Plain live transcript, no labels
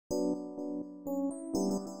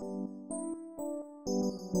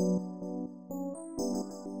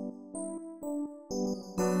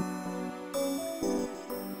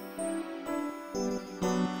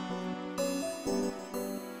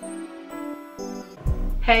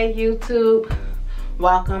Hey YouTube,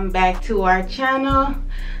 welcome back to our channel.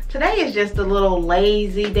 Today is just a little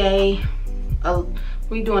lazy day.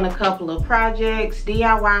 We're doing a couple of projects,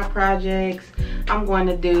 DIY projects. I'm going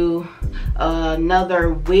to do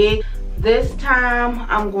another wig. This time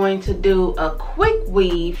I'm going to do a quick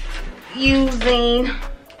weave using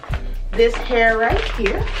this hair right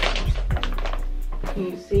here.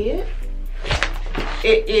 Can you see it?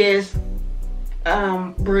 It is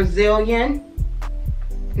Brazilian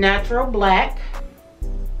natural black.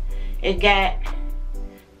 It got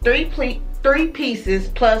three pieces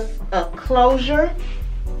plus a closure.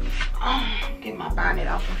 Get my bonnet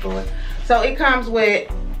off the floor. So it comes with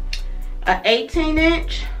a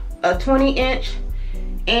 18-inch, a 20-inch,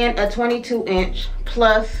 and a 22-inch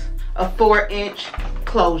plus a 4-inch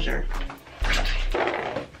closure.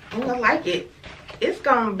 Oh, I like it. It's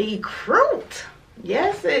gonna be cute.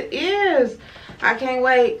 Yes, it is. I can't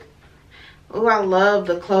wait. Oh, I love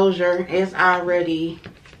the closure. It's already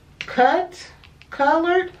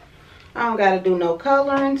colored. I don't gotta do no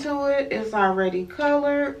coloring to it. It's already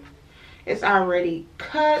colored. It's already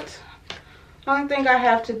cut. Only thing I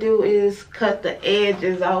have to do is cut the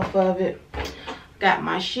edges off of it. Got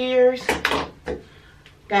my shears.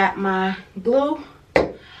 Got my glue.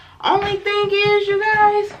 Only thing is, you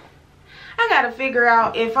guys, I gotta figure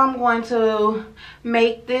out if I'm going to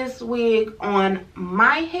make this wig on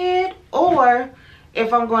my head or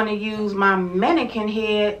if I'm going to use my mannequin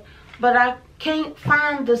head, but I can't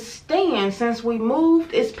find the stand since we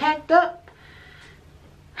moved. It's packed up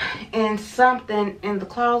in something in the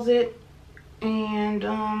closet, and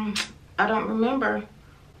I don't remember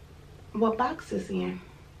what box it's in.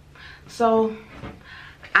 So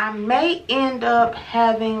I may end up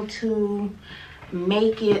having to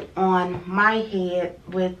make it on my head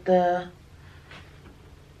with the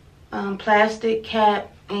plastic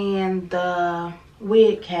cap and the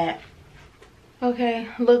wig cap. Okay,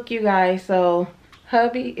 look you guys, so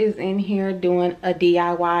hubby is in here doing a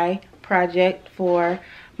DIY project for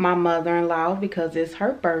my mother-in-law because it's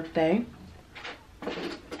her birthday.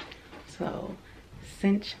 So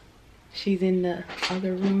since she's in the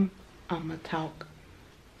other room, I'm gonna talk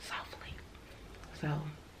softly. So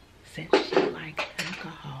since she likes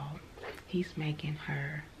alcohol, he's making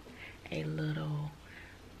her a little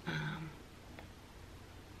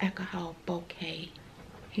alcohol bouquet.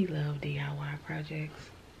 He loves DIY projects.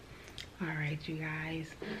 Alright, you guys,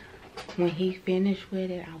 when he finished with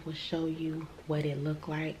it, I will show you what it looked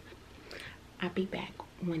like. I'll be back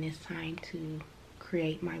when it's time to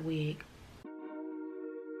create my wig.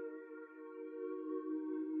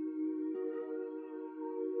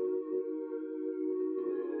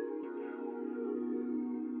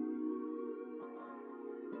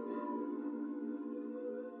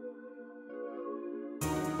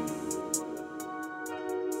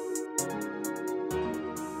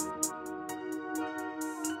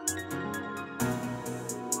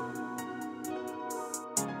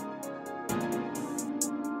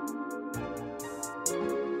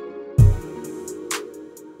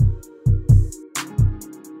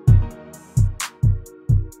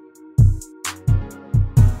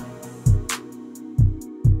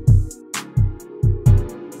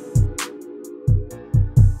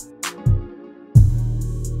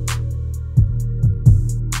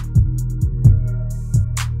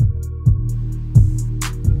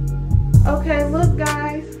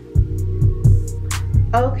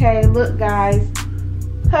 Okay, look guys,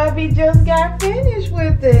 hubby just got finished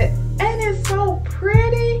with it and it's so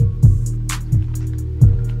pretty.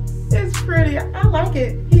 It's pretty. I like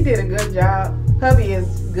it. He did a good job. Hubby is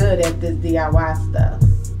good at this DIY stuff.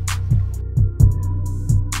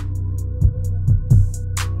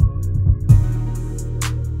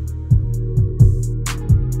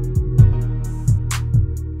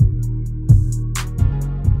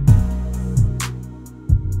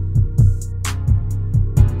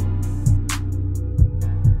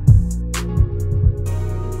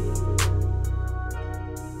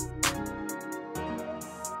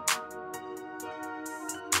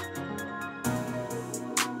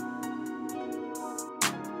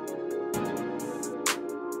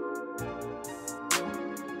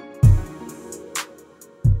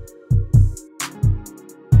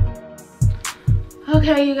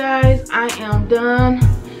 Okay, you guys, I am done.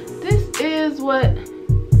 This is what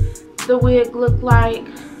the wig looked like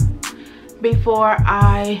before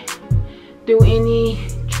I do any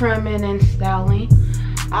trimming and styling.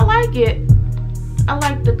 I like it. I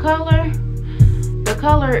like the color. The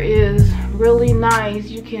color is really nice.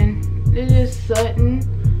 You can, it is satin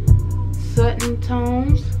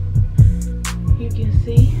tones. You can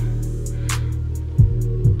see.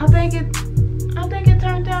 I think it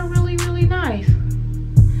turned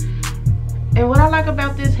like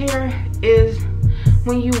about this hair is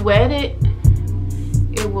when you wet it,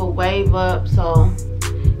 it will wave up, so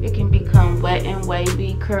it can become wet and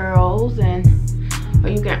wavy curls, and or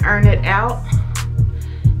you can earn it out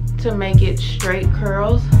to make it straight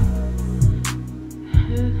curls.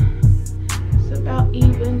 It's about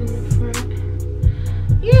even in the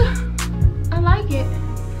front. Yeah, I like it.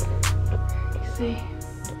 You see?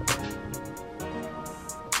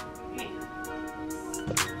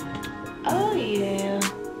 Oh yeah,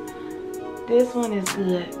 this one is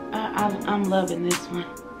good. I'm loving this one.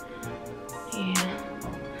 Yeah.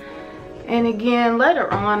 And again, later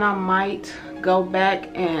on I might go back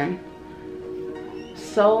and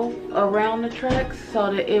sew around the tracks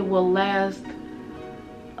so that it will last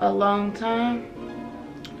a long time.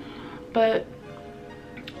 But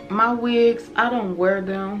my wigs, I don't wear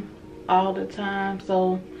them all the time,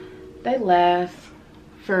 so they last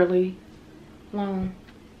fairly long.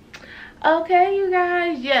 Okay, you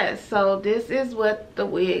guys, yes, so this is what the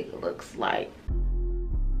wig looks like.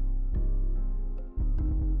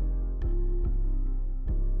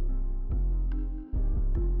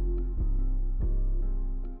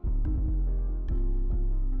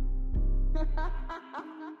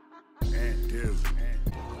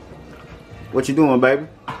 What you doing, baby?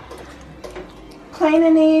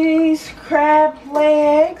 Cleaning these crab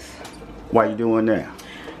legs. Why you doing that?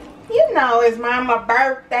 You know, it's mama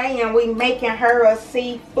birthday and we making her a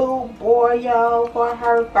seafood boil for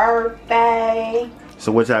her birthday.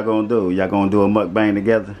 So what y'all gonna do? Y'all gonna do a mukbang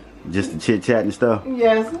together? Just to chit chat and stuff?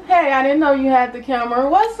 Yes. Hey, I didn't know you had the camera.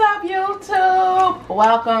 What's up, YouTube?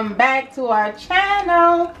 Welcome back to our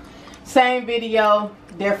channel. Same video,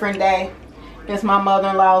 different day. It's my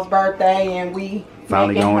mother-in-law's birthday and we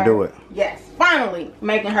finally gonna do it. Yes, finally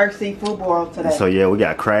making her seafood boil today. So yeah, we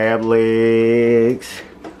got crab legs.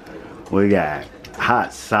 We got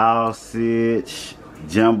hot sausage,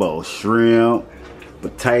 jumbo shrimp,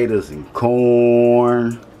 potatoes and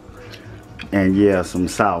corn, and yeah, some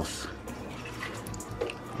sauce.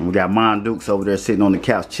 And we got Mom Dukes over there sitting on the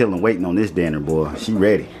couch chilling, waiting on this dinner, boy. She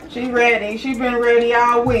ready. She ready. She been ready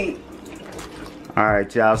all week.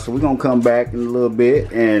 Alright, y'all, so we're gonna come back in a little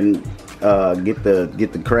bit and get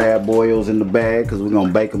the crab boils in the bag, because we're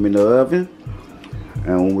gonna bake them in the oven.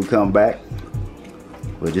 And when we come back,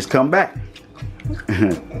 we'll just come back.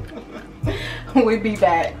 We'll be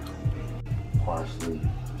back. Parsley,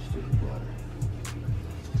 sticky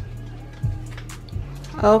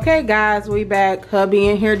butter. Okay guys, we back. Hubby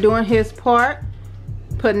in here doing his part,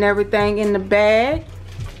 putting everything in the bag.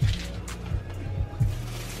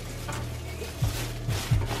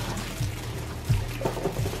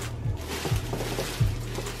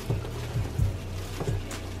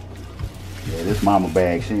 Yeah, this mama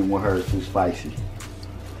bag, she didn't want hers too spicy.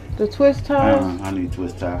 The twist ties? I need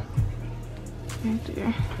twist tie. Oh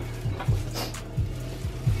dear.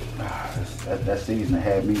 That seasoning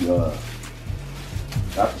had me about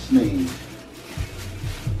to sneeze.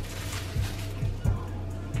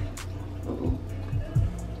 Uh-oh.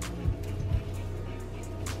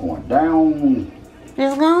 Going down.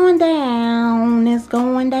 It's going down. It's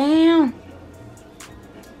going down.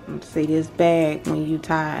 Let's see this bag when you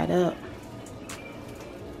tie it up.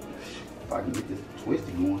 If I can get this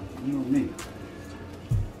twisty going, you know me.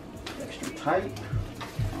 Extra tight.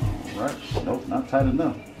 Alright. Nope, not tight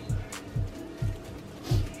enough.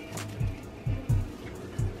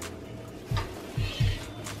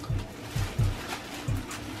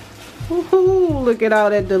 Woohoo! Look at all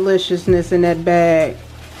that deliciousness in that bag.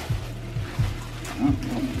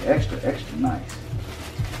 Extra nice.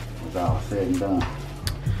 It's all said and done.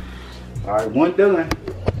 Alright, one done.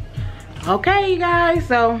 Okay, you guys,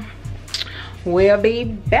 so we'll be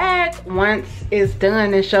back once it's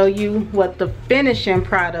done and show you what the finishing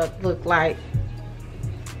product look like.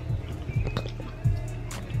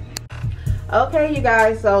 Okay, you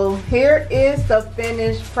guys, so here is the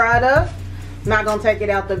finished product. Not gonna take it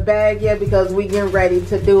out the bag yet because we getting ready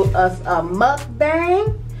to do us a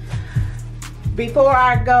mukbang. Before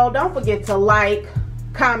I go, don't forget to like,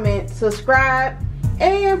 comment, subscribe,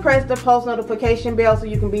 and press the post notification bell so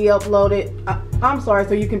you can be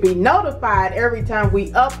so you can be notified every time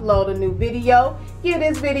we upload a new video. Give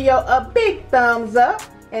this video a big thumbs up.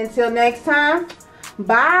 Until next time,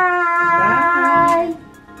 bye.